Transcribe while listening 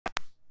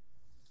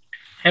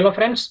Hello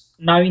friends,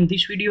 now in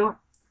this video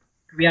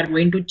we are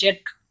going to check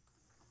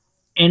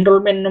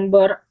enrollment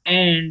number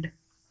and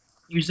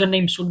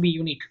username should be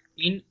unique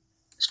in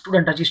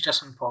student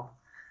registration form.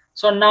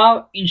 So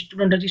now in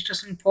student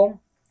registration form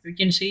we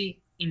can see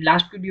in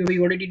last video we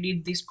already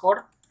did this code.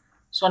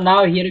 So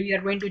now here we are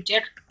going to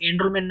check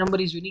enrollment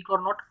number is unique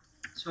or not.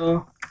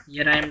 So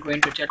here I am going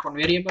to check one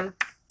variable,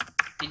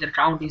 either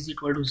count is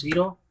equal to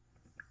 0,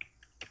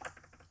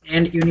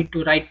 and you need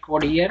to write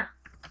code here.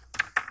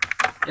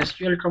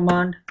 SQL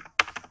command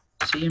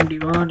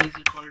cmd1 is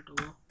equal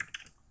to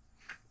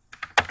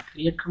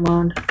create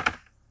command,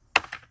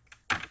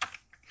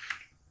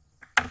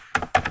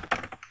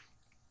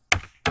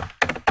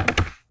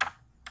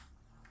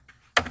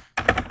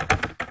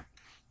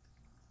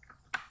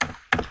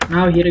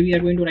 now here we are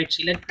going to write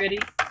select query,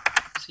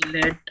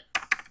 select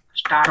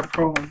star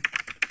from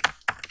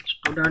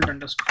student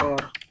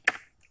underscore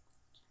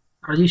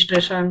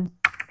registration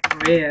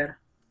where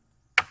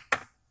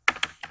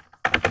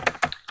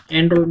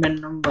enrollment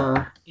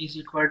number is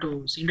equal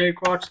to single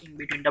quotes in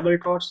between double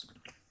quotes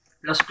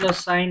plus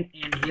sign,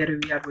 and here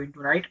we are going to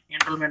write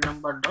enrollment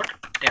number dot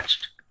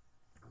text.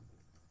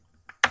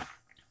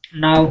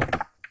 Now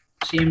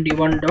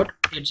cmd1 dot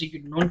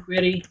execute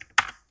non-query,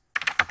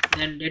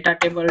 then data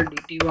table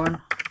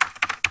dt1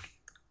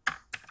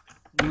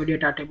 new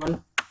data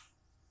table,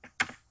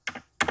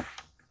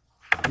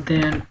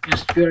 then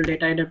SQL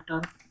data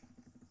adapter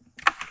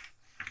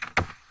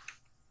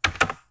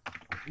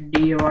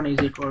da1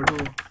 is equal to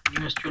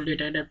new SQL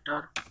data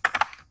adapter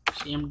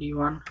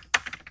cmd1.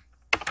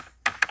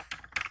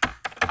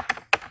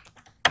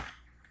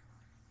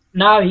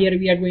 Now here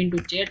we are going to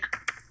check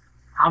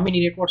how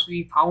many records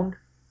we found.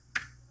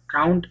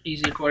 Count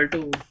is equal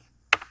to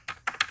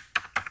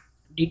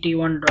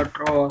dt1 dot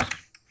rows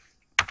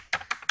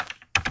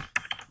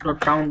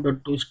dot count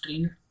dot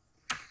toString,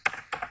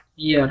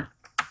 here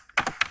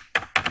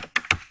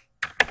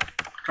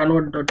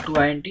convert dot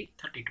to int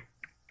 32.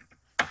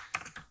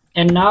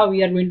 And now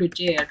we are going to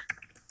check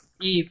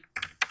if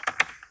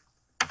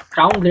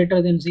count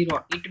greater than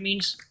 0, it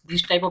means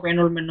this type of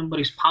enrollment number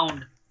is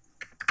found,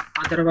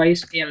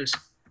 otherwise else.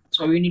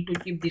 So we need to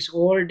keep this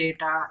all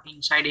data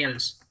inside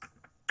else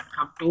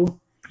up to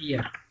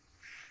here.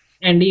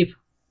 And if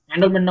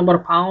enrollment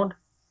number found,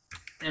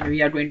 then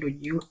we are going to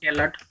give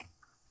alert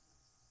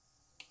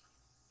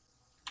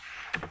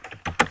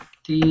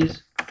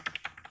this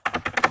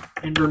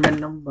enrollment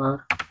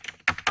number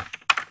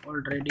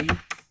already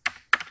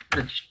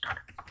registered.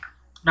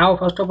 Now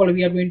first of all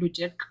we are going to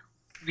check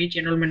which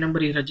enrollment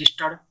number is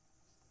registered.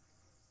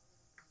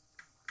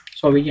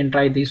 So we can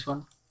try this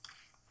one.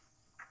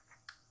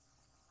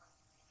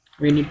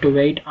 We need to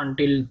wait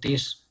until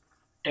this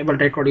table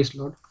record is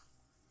loaded.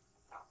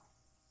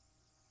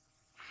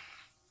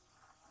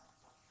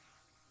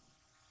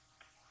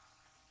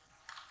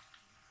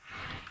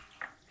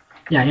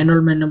 Yeah,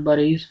 enrollment number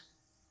is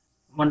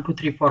 1 2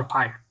 3 4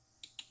 5.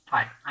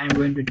 I am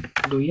going to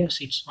do here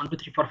 6 1 2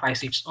 3 4 5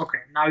 6. Okay,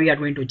 now we are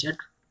going to check.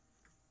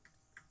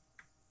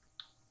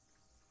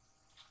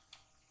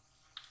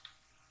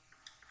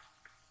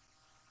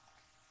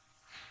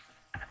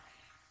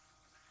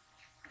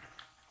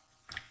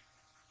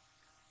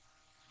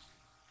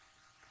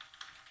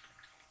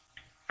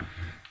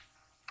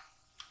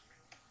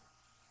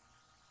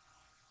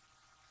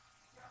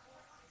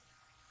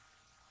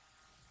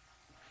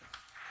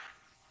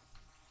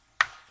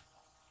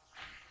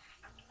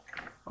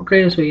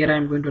 Okay, so here I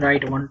am going to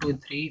write 1 2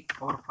 3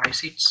 4 5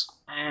 6,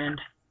 and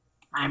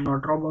I am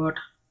not robot,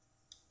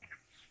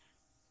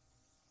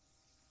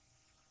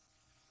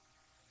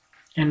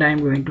 and I am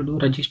going to do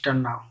register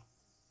now.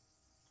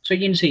 So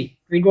you can see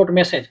we got a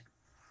message,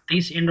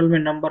 this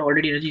enrollment number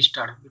already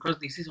registered, because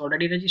this is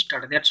already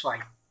registered, that's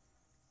why.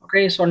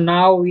 Okay, so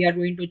now we are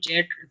going to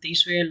check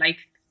this way,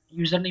 like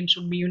username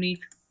should be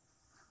unique.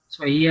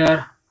 So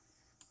here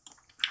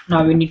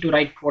now we need to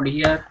write code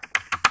here.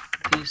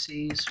 This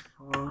is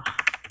for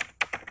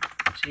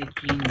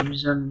checking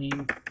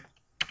username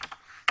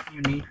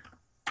unique,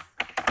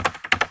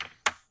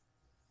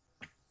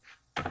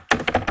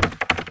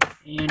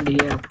 and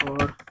here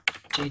for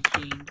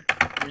checking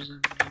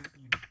username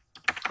unique.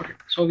 Okay,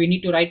 so we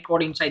need to write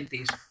code inside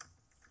this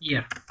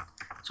here.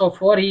 So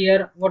for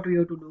here what we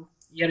have to do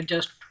here,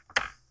 just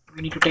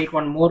we need to take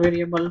one more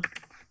variable,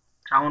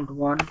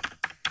 count1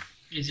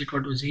 is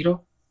equal to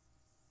 0,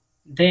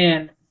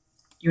 then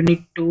you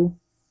need to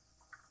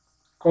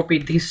copy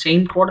this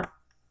same code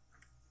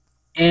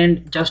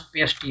and just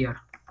paste here,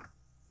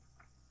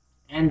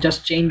 and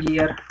just change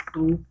here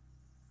to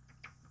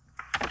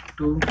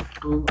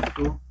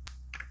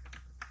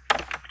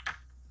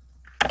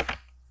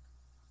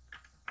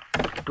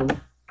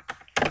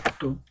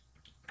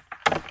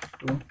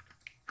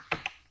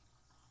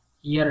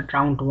here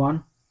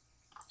count1.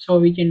 So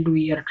we can do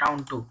here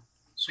count2,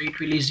 so it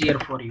will easier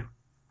for you.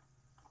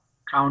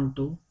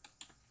 Count2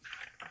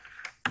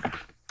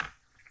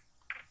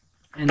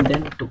 and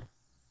then 2.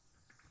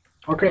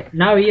 Okay,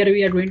 now here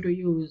we are going to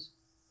use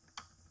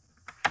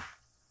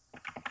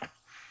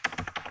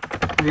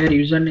where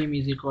username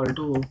is equal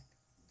to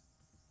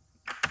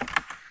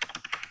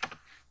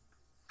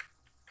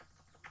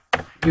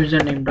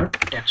username dot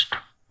text.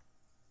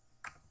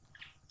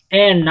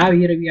 And now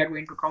here we are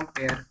going to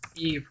compare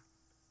if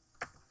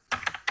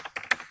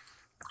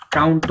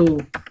count to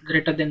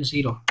greater than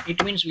 0.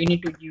 It means we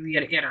need to give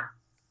here error.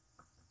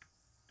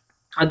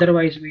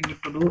 Otherwise we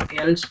need to do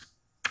else,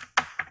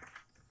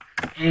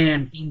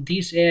 and in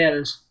this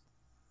else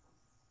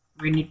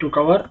we need to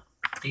cover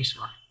this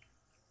one.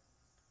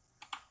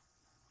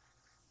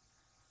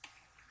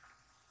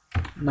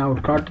 Now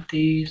cut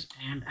this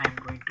and I'm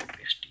going to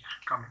paste here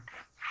comment.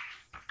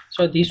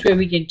 So this way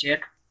we can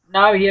check.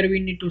 Now here we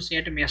need to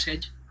set a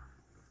message.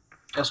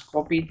 Just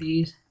copy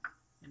this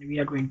and we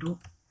are going to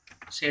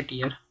set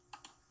here.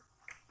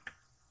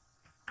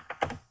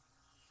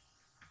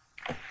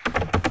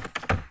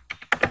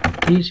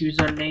 This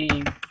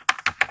username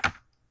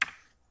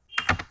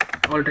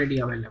already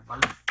available.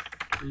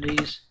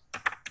 Please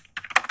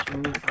choose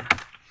another.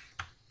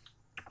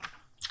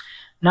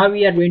 Now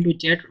we are going to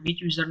check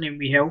which username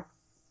we have.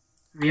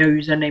 We have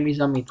username is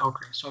Amit.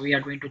 Okay, so we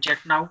are going to check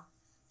now.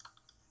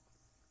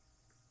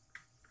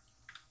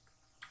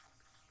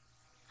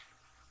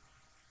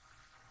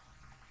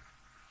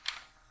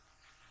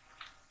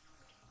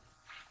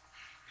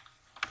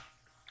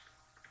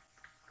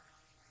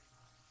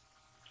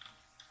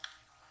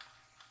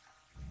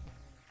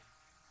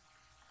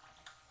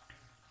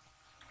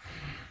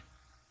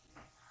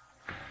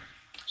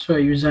 So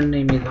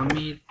username is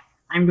Amit.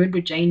 I'm going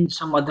to change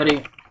some other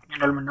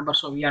enrollment number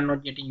so we are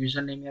not getting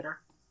username error.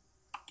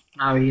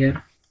 Now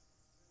here,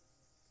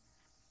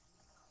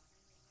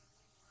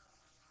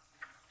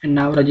 and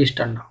now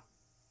register now.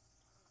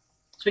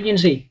 So you can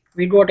see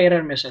we got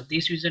error message.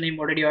 This username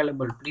already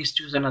available. Please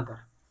choose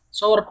another.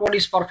 So our code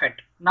is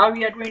perfect. Now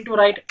we are going to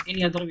write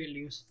any other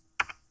values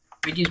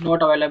which is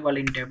not available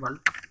in table.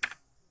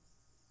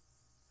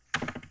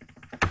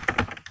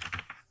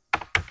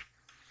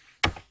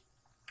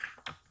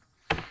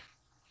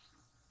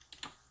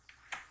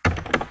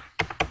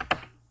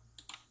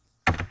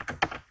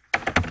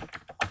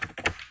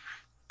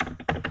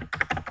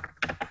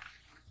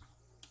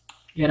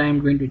 Here I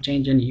am going to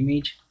change an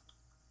image.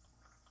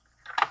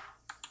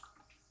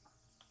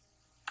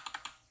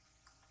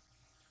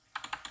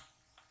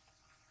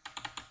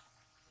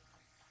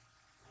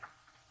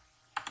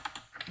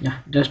 Yeah,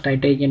 just I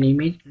take an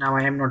image. Now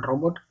I am not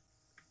robot.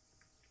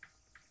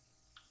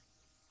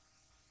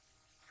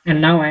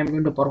 And now I am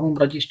going to perform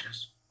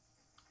registers.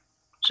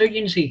 So you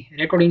can see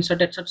record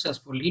inserted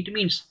successfully. It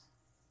means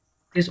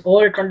this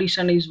all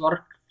condition is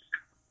worked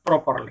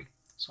properly.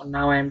 So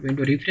now I am going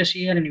to refresh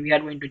here and we are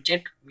going to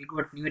check we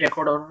got new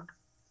record or not.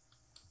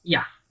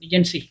 Yeah, you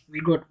can see we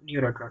got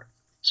new record.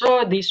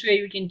 So this way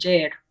you can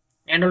check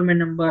enrollment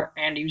number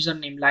and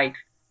username, like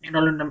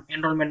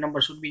enrollment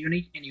number should be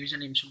unique and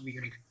username should be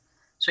unique.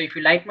 So if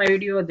you like my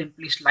video, then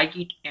please like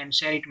it and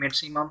share it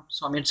maximum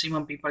so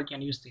maximum people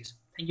can use this.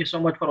 Thank you so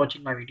much for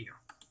watching my video.